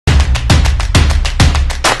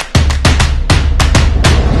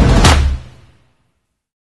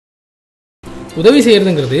உதவி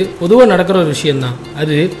செய்யறதுங்கிறது பொதுவாக நடக்கிற ஒரு விஷயம்தான்.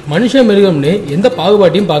 அது மனுஷ மிருகம்னு எந்த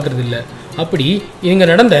பாகுபாட்டையும் பார்க்கறது இல்லை. அப்படி இங்க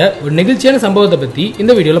நடந்த ஒரு நெகிழ்ச்சியான சம்பவத்தை பற்றி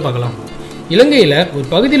இந்த வீடியோவில் பார்க்கலாம். இலங்கையில் ஒரு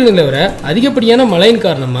பகுதியில் நிலவர அதிகப்படியான மழையின்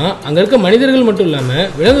காரணமாக அங்கே இருக்க மனிதர்கள் மட்டும் இல்லாமல்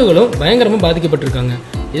விலங்குகளும் பயங்கரமாக பாதிக்கப்பட்டிருக்காங்க.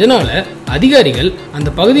 இதனால அதிகாரிகள் அந்த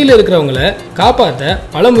பகுதியில் இருக்கிறவங்கள காப்பாற்ற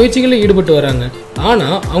பல முயற்சிகளில் ஈடுபட்டு வராங்க.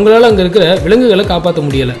 ஆனால் அவங்களால அங்கே இருக்கிற விலங்குகளை காப்பாற்ற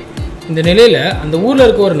முடியலை. இந்த நிலையில அந்த ஊர்ல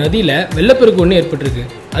இருக்க ஒரு நதியில வெள்ளப்பெருக்கு ஒன்று ஏற்பட்டிருக்கு.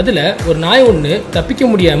 அதுல ஒரு நாய் ஒன்று தப்பிக்க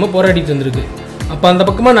முடியாம போராடிட்டு இருந்திருக்கு. அப்ப அந்த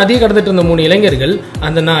பக்கமா நதியை கடந்துட்டு இருந்த 3 இளைஞர்கள்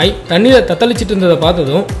அந்த நாய் தண்ணீரை தத்தளிச்சிட்டு இருந்ததை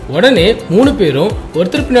பார்த்ததும் உடனே 3 பேரும்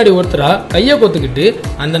ஒருத்தர் பின்னாடி ஒருத்தரா கையை கொத்துக்கிட்டு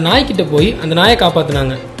அந்த நாய்கிட்ட போய் அந்த நாயை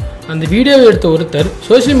காப்பாத்தினாங்க. அந்த வீடியோவை எடுத்த ஒருத்தர்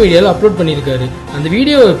சோசியல் மீடியாவில் அப்லோட் பண்ணியிருக்காரு. அந்த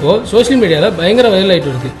வீடியோ இப்போ சோசியல் மீடியாவில் பயங்கர வைரல்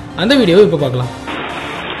ஆயிட்டு இருக்கு. அந்த வீடியோவை இப்போ பார்க்கலாம்.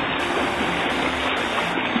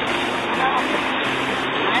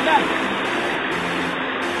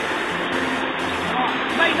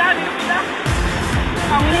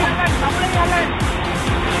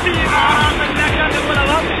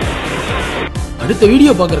 அடுத்த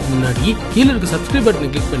வீடியோ பார்க்கறதுக்கு முன்னாடி கீழே இருக்க சப்ஸ்கிரைப் பட்டனை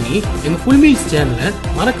கிளிக் பண்ணி எங்க ஃபுல் மீல்ஸ் சேனலை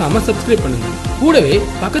மறக்காம சப்ஸ்கிரைப் பண்ணுங்க. கூடவே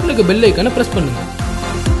பக்கத்துல இருக்க பெல் ஐகானை பிரஸ் பண்ணுங்க.